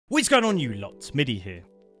What's going on, you lot? Middi here.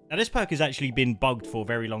 Now, this perk has actually been bugged for a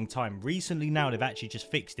very long time. Recently now, they've actually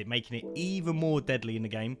just fixed it, making it even more deadly in the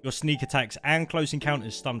game. Your sneak attacks and close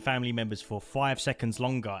encounters stun family members for 5 seconds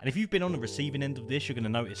longer. And if you've been on the receiving end of this, you're going to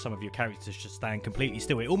notice some of your characters just stand completely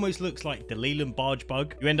still. It almost looks like the Leland barge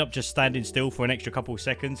bug. You end up just standing still for an extra couple of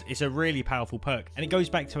seconds. It's a really powerful perk. And it goes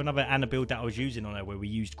back to another Anna build that I was using on her, where we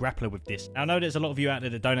used Grappler with this. Now, I know there's a lot of you out there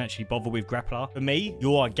that don't actually bother with Grappler. For me,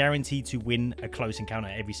 you are guaranteed to win a close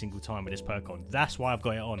encounter every single time with this perk on. That's why I've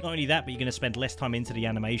got it on. Not only that, but you're going to spend less time into the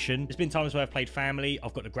animation. There's been times where I've played family,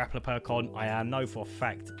 I've got the Grappler perk on. I know for a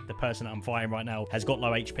fact the person that I'm fighting right now has got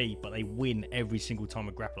low HP, but they win every single time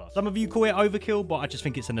with Grappler. Some of you call it overkill, but I just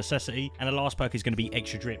think it's a necessity. And the last perk is going to be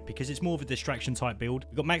Extra Drip, because it's more of a distraction type build.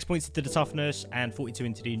 We've got max points into the toughness and 42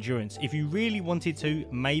 into the endurance. If you really wanted to,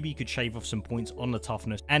 maybe you could shave off some points on the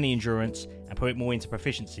toughness and the endurance and put it more into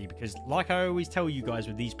proficiency, because like I always tell you guys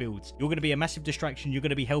with these builds, you're going to be a massive distraction. You're going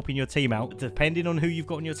to be helping your team out. But depending on who you've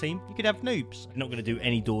got on your team, you could have noobs. You're not going to do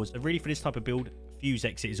any doors. So really, for this type of build, Fuse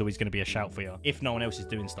exit is always going to be a shout for you if no one else is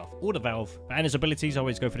doing stuff. Or the Valve. For Anna's abilities, I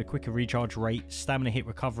always go for the quicker recharge rate, stamina hit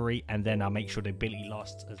recovery, and then I'll make sure the ability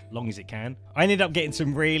lasts as long as it can. I ended up getting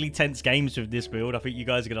some really tense games with this build. I think you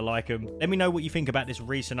guys are going to like them. Let me know what you think about this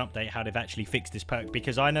recent update, how they've actually fixed this perk,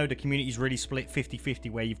 because I know the community is really split 50-50,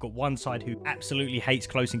 where you've got one side who absolutely hates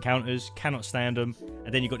close encounters, cannot stand them,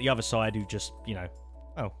 and then you've got the other side who just, you know,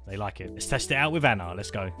 oh, they like it. Let's test it out with Anna.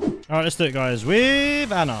 Let's go. All right, let's do it, guys,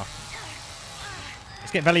 with Anna.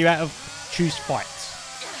 Let's get value out of choose fights.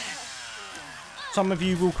 Some of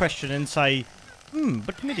you will question and say,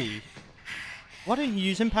 but Middi, why don't you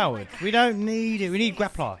use Empowered? We don't need it. We need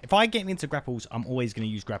Grappler. If I get into grapples, I'm always going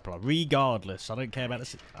to use Grappler, regardless. I don't care about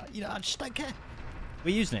this. You know, I just don't care.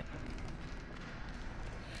 We're using it.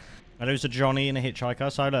 Now, there's a Johnny and a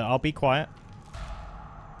Hitchhiker, so look, I'll be quiet.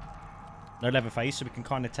 No Leatherface, so we can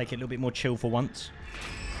kind of take it a little bit more chill for once.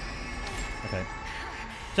 Okay.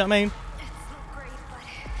 See what I mean?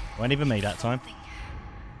 Weren't even me that time.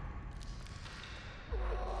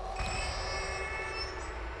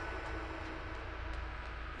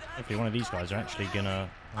 Hopefully one of these guys are actually gonna...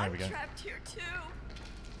 Oh, there we go.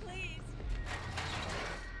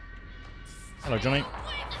 Hello, Johnny.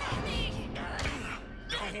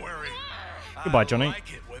 Don't worry. Goodbye, Johnny. I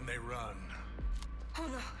like it when they run. Oh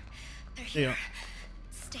no. They're See ya.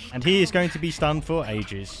 Stay And he is calm. going to be stunned for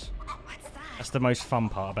ages. What's that? That's the most fun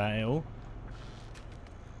part about it all.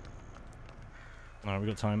 Alright, we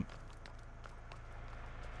got time.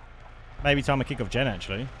 Maybe time to kick off Jen,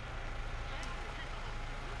 actually.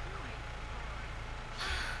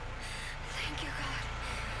 Thank you, God.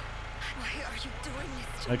 Why are you doing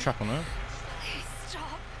this to No me? trap on her. Please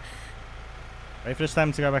stop. Wait for the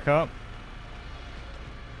stem to go back up.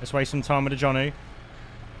 Let's waste some time with the Johnny.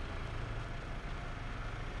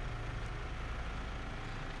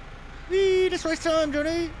 Whee, let's waste time,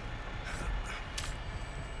 Johnny.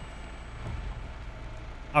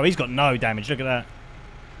 Oh, he's got no damage. Look at that.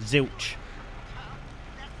 Zilch.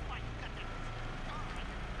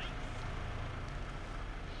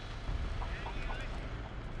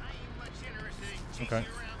 Okay.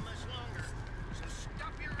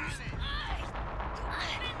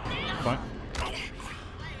 Fine.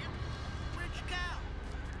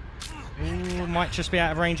 Ooh, might just be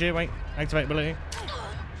out of range here. Wait. Activate ability.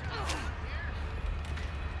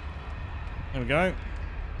 There we go.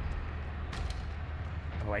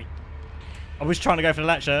 Oh, wait. I was trying to go for the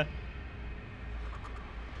latch there.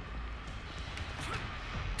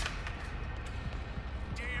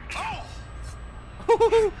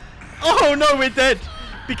 Oh no, we're dead!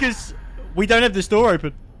 Because we don't have this door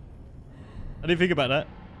open. I didn't think about that.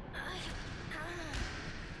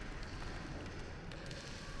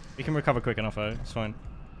 We can recover quick enough though, it's fine.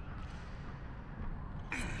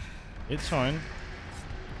 It's fine.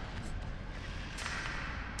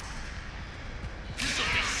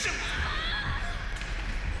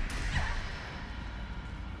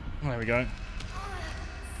 There we go.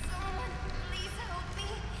 Someone, please help me.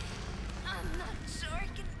 I'm not sure I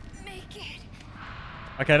can make it.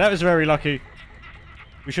 Okay, that was very lucky.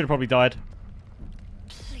 We should have probably died.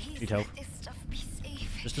 Please Need let help. this stuff be safe.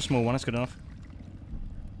 Just a small one, that's good enough.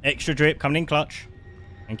 Extra drip coming in clutch.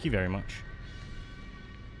 Thank you very much.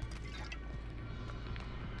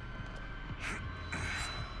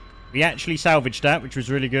 We actually salvaged that, which was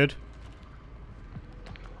really good.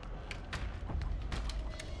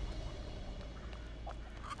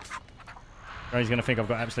 He's going to think I've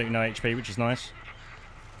got absolutely no HP, which is nice.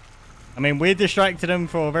 I mean, we're distracted him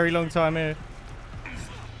for a very long time here.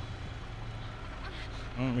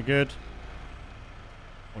 Oh, we're good.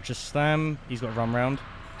 We'll just slam. He's got to run round.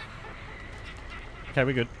 Okay,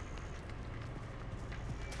 we're good.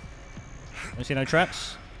 Don't see no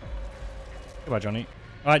traps. Goodbye, Johnny.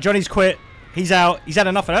 Alright, Johnny's quit. He's out. He's had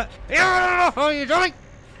enough of that. How are you, Johnny?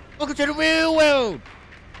 Welcome to the real world.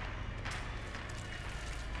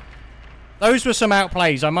 Those were some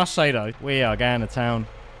outplays, I must say, though. We are going to town.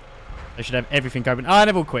 They should have everything open. Oh,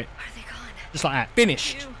 they've all quit. Are they gone? Just like that.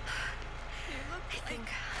 Finished. I think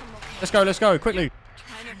I'm okay. Let's go, quickly.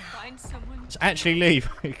 Trying to find someone. Let's actually leave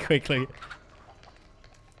quickly.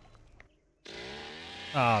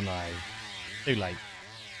 Oh, no. Too late.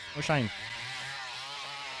 What a shame.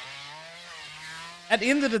 At the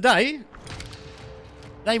end of the day,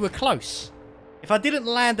 they were close. If I didn't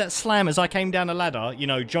land that slam as I came down the ladder, you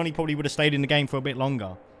know, Johnny probably would have stayed in the game for a bit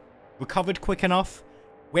longer. Recovered quick enough.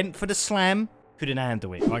 Went for the slam. Couldn't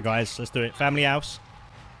handle it. Right, guys, let's do it. Family house.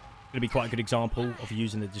 Going to be quite a good example of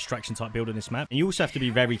using the distraction type build on this map. And you also have to be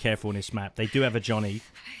very careful on this map. They do have a Johnny.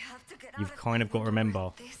 You've kind of got to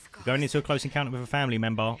remember. You're going into a close encounter with a family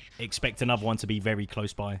member. Expect another one to be very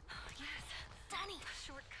close by. Danny,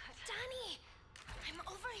 shortcut. Danny, I'm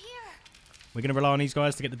over here. We're going to rely on these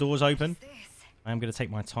guys to get the doors open. I am going to take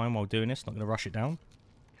my time while doing this. Not going to rush it down.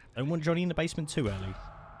 Don't want Johnny in the basement too early.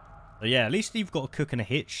 So yeah, at least you've got a cook and a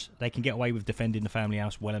hitch. They can get away with defending the family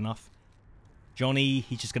house well enough. Johnny,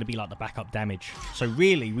 he's just going to be like the backup damage. So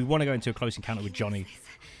really, we want to go into a close encounter with Johnny.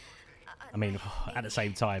 I mean, at the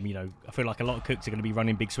same time, you know, I feel like a lot of cooks are going to be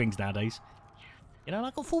running big swings nowadays. You know, and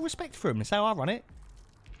I've got full respect for him. That's how I run it.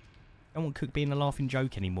 I don't want Cook being a laughing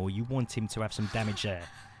joke anymore. You want him to have some damage there.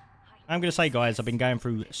 I'm going to say, guys, I've been going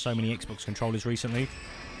through so many Xbox controllers recently.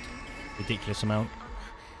 Ridiculous amount.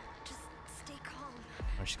 Just stay calm.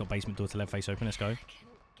 Oh, she's got basement door to left face open. Let's go. I can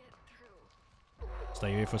get through.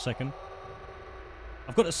 Stay here for a second.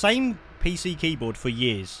 I've got the same PC keyboard for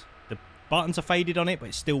years. The buttons are faded on it, but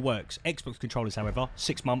it still works. Xbox controllers, however,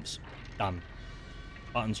 6 months, done.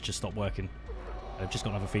 Buttons just stopped working. I've just got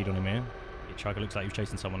another feed on him here. Hitchhiker looks like he's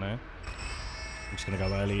chasing someone there. I'm just going to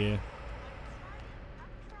go early here.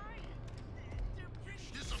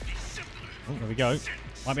 Oh, there we go.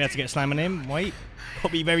 Might be able to get slamming him. Wait. Got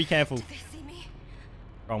to be very careful. They see me.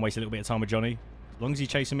 Try and waste a little bit of time with Johnny. As long as he's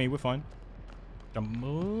chasing me, we're fine. Jump.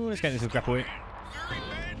 Oh, let's get this grapple hit.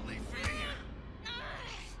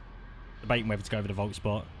 Debating whether to go over the vault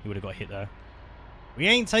spot. He would have got hit there. We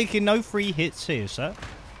ain't taking no free hits here, sir.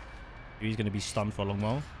 He's going to be stunned for a long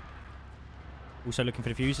while. Also looking for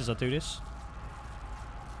the fuse as I do this.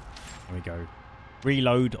 There we go.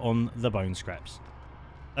 Reload on the bone scraps.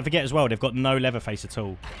 Don't forget as well, they've got no leather face at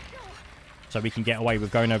all. So we can get away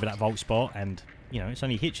with going over that vault spot and, you know, it's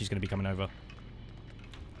only Hitch who's going to be coming over.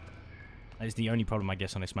 That is the only problem, I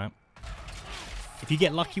guess, on this map. If you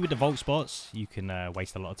get lucky with the vault spots, you can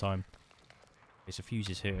waste a lot of time. There's a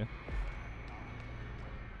fuses here.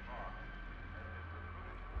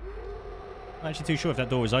 I'm not actually too sure if that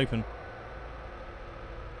door is open.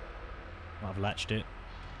 Might have latched it.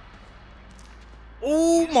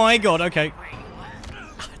 Oh my god, okay.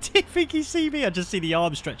 I didn't think he see me. I just see the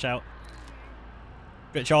arm stretch out.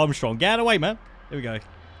 Stretch Armstrong. Get out of the way, man. There we go.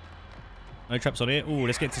 No traps on here. Oh,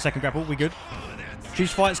 let's get to second grapple. We good.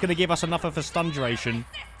 Choose fight's going to give us enough of a stun duration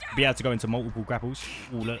to be able to go into multiple grapples.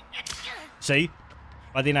 Oh, look. See?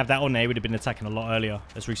 If I didn't have that on there, he would have been attacking a lot earlier.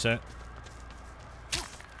 Let's reset.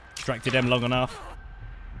 Distracted them long enough.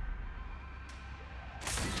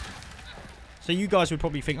 So you guys would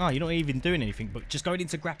probably think, oh, you're not even doing anything. But just going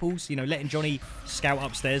into grapples, you know, letting Johnny scout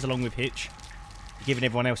upstairs along with Hitch. Giving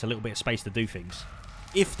everyone else a little bit of space to do things.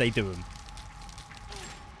 If they do them.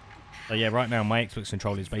 So yeah, right now my Xbox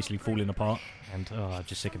controller is basically falling apart. And, oh, I'm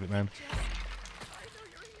just sick of it, man.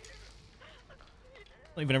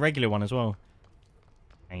 Not even a regular one as well.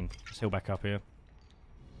 Let's heal back up here.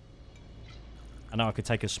 I know I could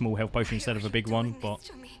take a small health potion instead of a big one, but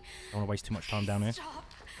I don't want to waste too much time down here.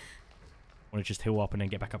 I want to just heal up and then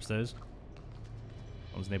get back upstairs.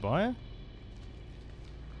 One's nearby. What's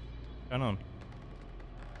going on?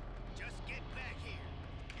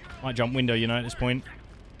 Might jump window, you know, at this point.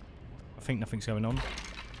 I think nothing's going on.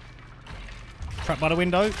 Trapped by the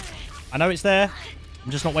window. I know it's there.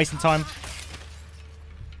 I'm just not wasting time.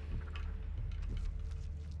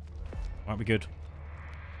 Right, we're good.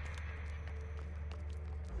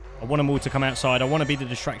 I want them all to come outside. I want to be the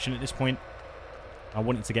distraction at this point. I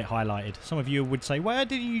want it to get highlighted. Some of you would say, why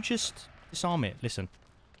didn't you just disarm it? Listen.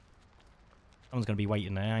 Someone's going to be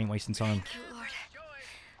waiting there. I ain't wasting time.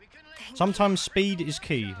 Sometimes speed is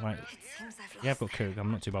key. Right. Yeah, I've got Cook.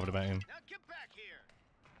 I'm not too bothered about him.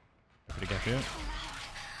 Go for the gap here.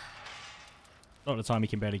 A lot of the time he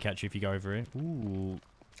can barely catch you if you go over here. Ooh.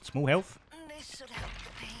 Small health.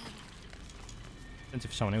 Depends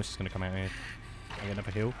if someone else is going to come out here. I get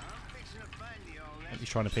another heal. He's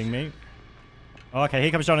trying to ping me. Oh, okay,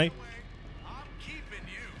 here comes Johnny.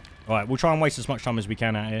 Alright, we'll try and waste as much time as we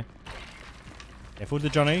can out here. Careful with the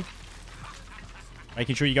Johnny.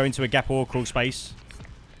 Making sure you go into a gap or crawl space.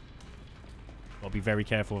 Gotta be very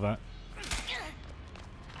careful of that.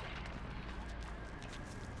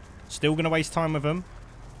 Still gonna waste time with them.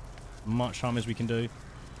 Much time as we can do.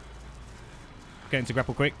 Get into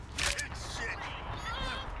grapple quick.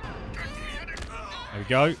 There we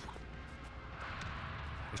go.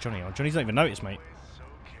 Where's Johnny on? Johnny's not even noticed, mate.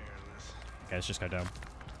 Okay, let's just go down.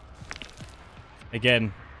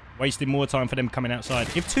 Again, wasting more time for them coming outside.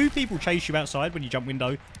 If 2 people chase you outside when you jump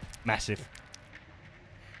window, massive.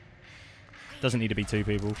 Doesn't need to be 2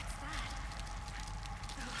 people.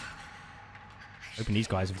 Hoping these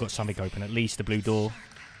guys have got something open. At least the blue door.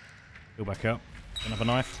 Go back up. Another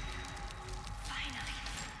knife.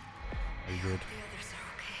 Very good.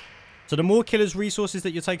 So the more killers' resources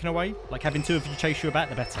that you're taking away, like having 2 of you chase you about,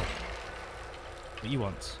 the better. What you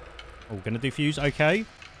want? Oh, we're going to do fuse. Okay.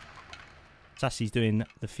 Sassy's doing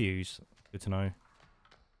the fuse. Good to know.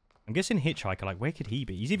 I'm guessing Hitchhiker, like, where could he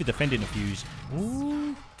be? He's either defending the fuse.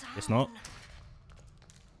 Ooh. It's not.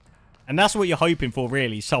 And that's what you're hoping for,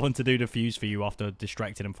 really. Someone to do the fuse for you after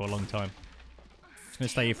distracting him for a long time. Just going to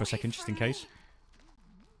stay here for a second, just in case.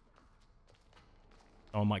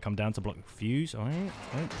 Someone might come down to block the fuse. All right.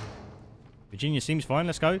 Virginia seems fine.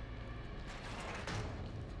 Let's go.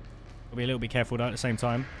 Gotta be a little bit careful, though, at the same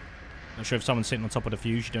time. Not sure if someone's sitting on top of the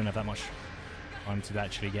fuse. You don't have that much time to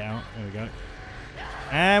actually get out. There we go.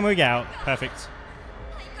 And we get out. Perfect.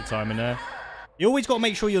 Good timing there. You always got to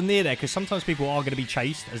make sure you're near there, because sometimes people are going to be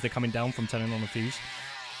chased as they're coming down from turning on the fuse.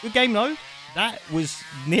 Good game, though. That was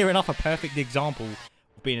near enough a perfect example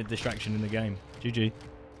of being a distraction in the game. GG.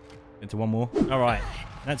 Into one more. All right.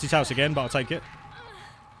 Nancy's house again, but I'll take it.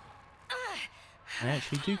 I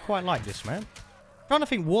actually do quite like this, man. I'm trying to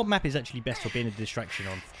think what map is actually best for being a distraction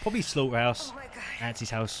on. Probably Slaughterhouse,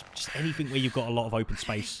 Nancy's house, just anything where you've got a lot of open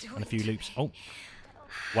space and a few loops. Oh,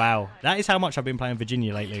 wow. That is how much I've been playing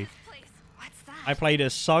Virginia lately. I played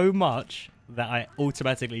her so much that I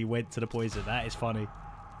automatically went to the poison. That is funny. Yeah,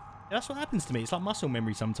 that's what happens to me. It's like muscle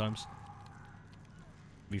memory sometimes.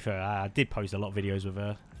 To be fair, I did post a lot of videos with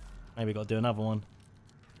her. Maybe got to do another one.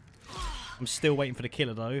 I'm still waiting for the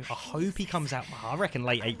killer, though. I hope he comes out, I reckon,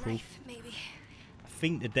 late April. I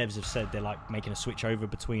think the devs have said they're, like, making a switch over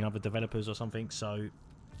between other developers or something. So,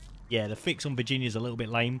 yeah, the fix on Virginia is a little bit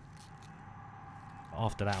lame. But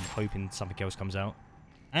after that, I'm hoping something else comes out.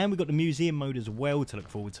 And we've got the museum mode as well to look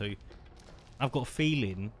forward to. I've got a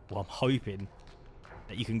feeling, well, I'm hoping,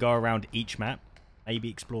 that you can go around each map, maybe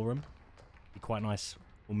explore them. Be quite nice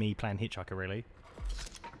for me playing Hitchhiker, really.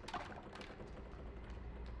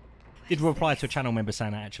 Did reply to a channel member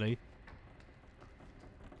saying that, actually.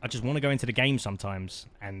 I just want to go into the game sometimes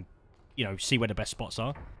and, you know, see where the best spots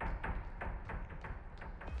are.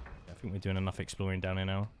 I think we're doing enough exploring down here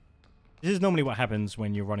now. This is normally what happens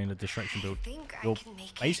when you're running a distraction build. You're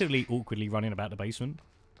basically awkwardly running about the basement.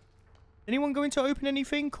 Anyone going to open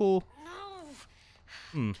anything, or?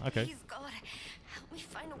 No. Okay. Please, God, help me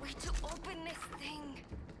find a way to open this thing.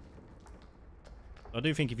 I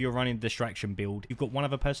do think if you're running a distraction build, you've got one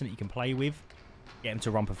other person that you can play with. Get him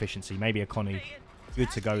to run proficiency. Maybe a Connie. Good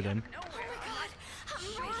to go then. Oh my God,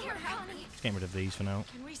 I'm right here, Connie. Getting rid of these for now.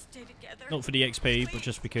 Can we stay together? Not for the XP, but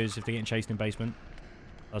just because if they're getting chased in basement,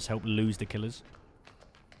 does help lose the killers.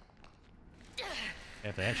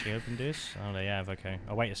 Have they actually opened this? Oh, they have. Okay.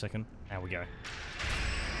 I'll wait a second. There we go.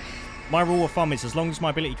 My rule of thumb is as long as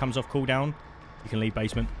my ability comes off cooldown, you can leave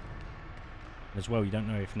basement. As well, you don't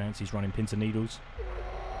know if Nancy's running pins and needles.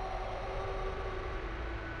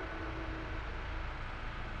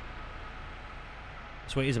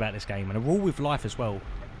 That's what it is about this game. And a rule with life as well.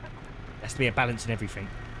 There has to be a balance in everything.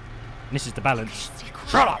 And this is the balance.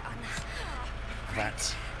 Shut up!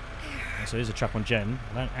 That. And so here's a trap on Jen.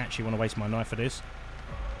 I don't actually want to waste my knife for this.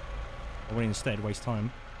 I want to instead waste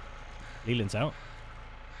time. Leland's out.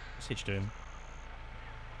 What's Hitch doing?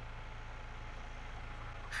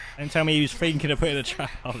 Don't tell me he was thinking of putting a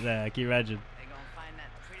trap up there. Can you imagine?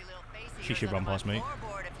 She should run past me.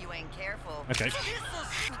 Okay.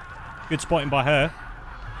 Good spotting by her.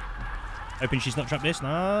 Hoping she's not trapped this.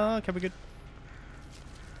 No, okay, we're good.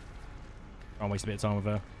 I'll waste a bit of time with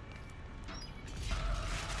her.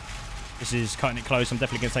 This is cutting it close. I'm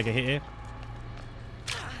definitely going to take a hit here.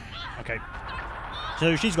 Okay.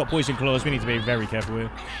 So she's got poison claws. We need to be very careful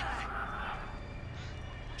here.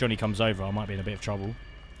 Johnny comes over. I might be in a bit of trouble.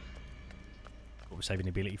 What we're saving the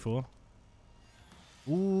ability for.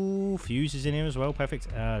 Ooh, fuse is in here as well. Perfect.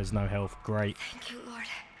 There's no health. Great. Thank you, Lord.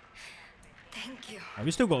 Thank you. Right,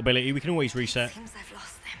 we've still got ability. We can always reset. Seems I've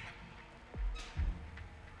lost them.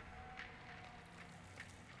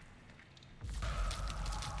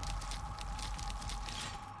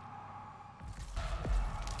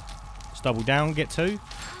 Let's double down, get 2.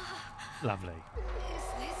 Lovely. Is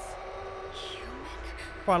this human?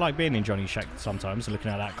 Quite like being in Johnny's shack sometimes,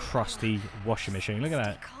 looking at that crusty washing machine. Look at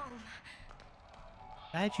that. Calm.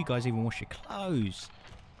 How do you guys even wash your clothes?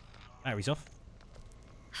 Battery's off.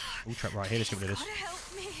 All trap right here. Let's get rid of this. Gotta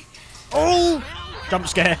help me. Oh! Jump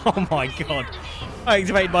scare. Oh my god. I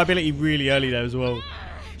activated my ability really early there as well.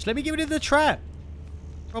 Just let me get rid of the trap.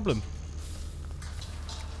 Problem.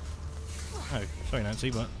 Oh, sorry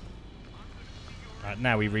Nancy, but... Right,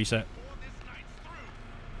 now we reset.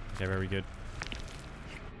 Okay, very good.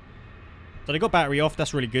 So they got battery off.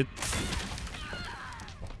 That's really good.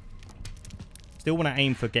 Still want to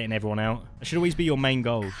aim for getting everyone out. That should always be your main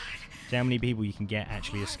goal. See how many people you can get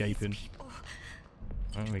actually escaping.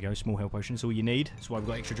 Oh, there we go. Small health potion. That's all you need. That's why we've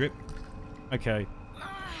got extra drip. Okay.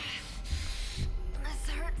 This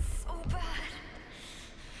hurts so bad.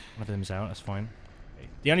 One of them's out. That's fine. Okay.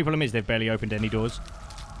 The only problem is they've barely opened any doors.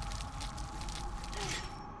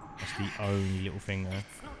 That's the only little thing there.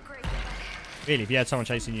 It's not great. Really, if you had someone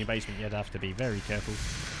chasing you in your basement, you'd have to be very careful.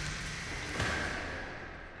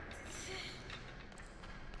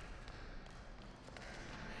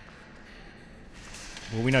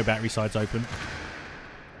 Well, we know battery side's open.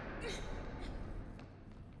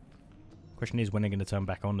 Question is when they're going to turn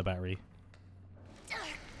back on the battery.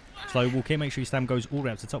 Slow walk here, make sure your stam goes all the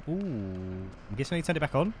way up to the top. Ooh, I'm guessing they turned it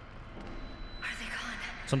back on. Are they gone?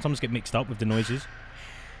 Sometimes get mixed up with the noises.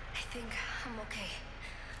 I think I'm okay.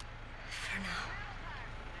 For now.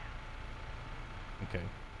 Okay.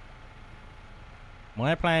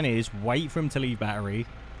 My plan is wait for him to leave battery.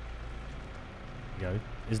 There you go.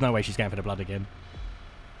 There's no way she's going for the blood again.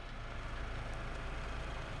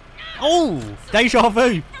 Oh! Deja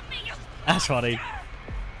vu! That's funny.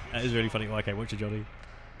 That is really funny. Okay, watch it, Johnny.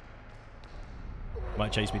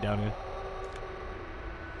 Might chase me down here.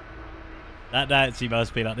 That Nancy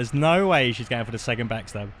must be like, there's no way she's going for the second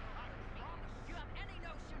backstab.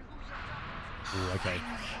 Ooh, okay.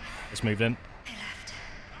 Let's move then. They left.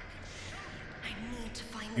 I need to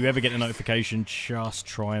find If you ever get a notification, just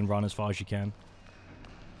try and run as far as you can.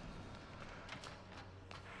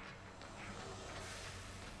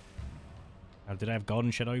 Did I have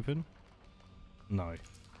garden shed open? No.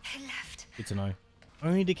 They left. Good to know.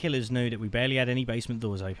 Only the killers knew that we barely had any basement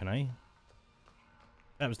doors open, eh? If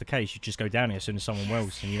that was the case, you'd just go down here as soon as someone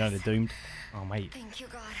wells and you know they're doomed. Oh, mate. Thank you,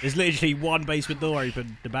 God. There's literally one basement door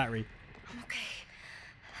open, the battery. I'm okay.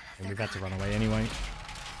 And we've had to run away anyway.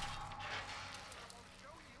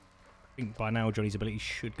 I think by now Johnny's ability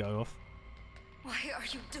should go off. Why are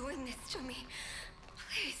you doing this to me?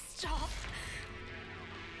 Please stop.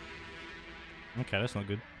 Okay, that's not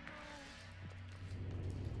good.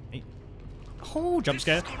 Hey. Oh, jump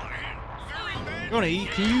scare. Johnny,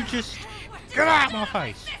 can you just get out of my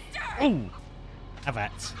face? Oh, have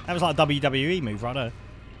that. That was like a WWE move right there.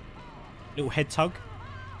 Little head tug.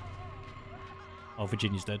 Oh,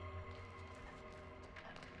 Virginia's dead.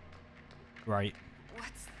 Right.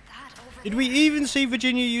 What's that over Did we even see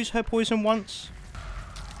Virginia use her poison once?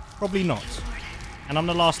 Probably not. And I'm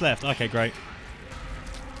the last left. Okay, great.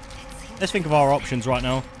 Let's think of our options right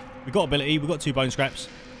now. We've got ability. We've got 2 bone scraps.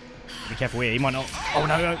 Be careful here. He might not. Oh,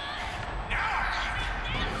 no, no.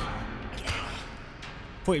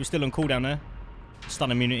 Thought he was still on cooldown there.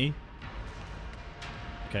 Stun immunity.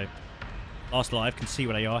 Okay. Last life. Can see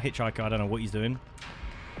where they are. Hitchhiker. I don't know what he's doing.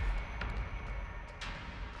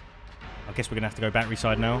 I guess we're going to have to go battery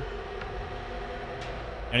side now.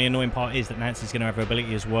 The only annoying part is that Nancy's going to have her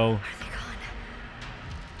ability as well. Are they gone?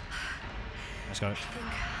 Let's go. I think I'm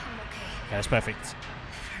okay. Okay, that's perfect. For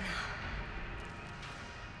now.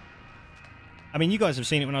 I mean, you guys have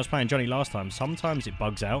seen it when I was playing Johnny last time. Sometimes it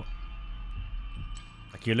bugs out.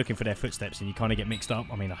 Like you're looking for their footsteps and you kind of get mixed up.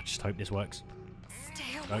 I mean, I just hope this works.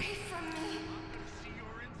 Stay away Nope. from me.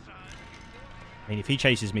 I mean, if he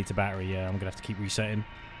chases me to battery, yeah, I'm going to have to keep resetting.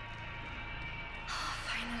 Oh,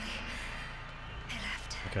 finally. They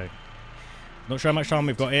left. Okay. Not sure how much time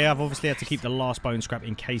we've got here. I've obviously had to keep the last bone scrap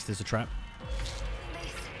in case there's a trap.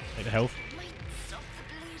 Please. Take the health. Might stop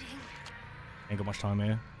the bleeding. Ain't got much time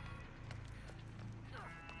here.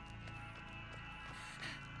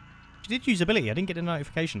 She did use ability. I didn't get a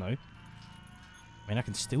notification, though. I mean, I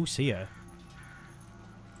can still see her.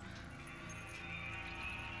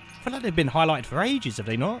 I feel like they've been highlighted for ages, have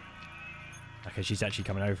they not? Okay, she's actually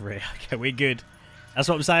coming over here. Okay, we're good. That's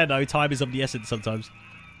what I'm saying, though. Time is of the essence sometimes.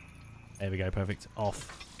 There we go. Perfect.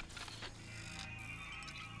 Off.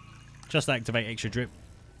 Just activate extra drip.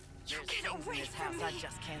 You get away from me.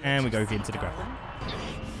 And we go into the grappler.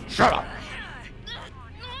 Shut up!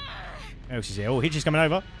 What else is here? Oh, Hitch is coming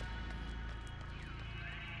over.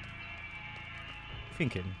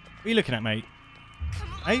 Thinking. What are you looking at, mate?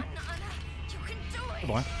 Come on, Hey? Anna. You can do it.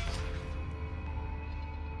 Come on.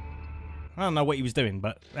 I don't know what he was doing,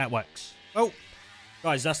 but that works. Well,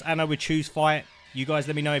 guys, that's Anna with Choose Fight. You guys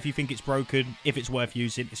let me know if you think it's broken, if it's worth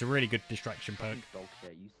using. It's a really good distraction perk.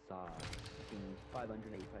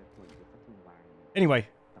 Anyway,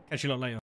 catch you a lot later.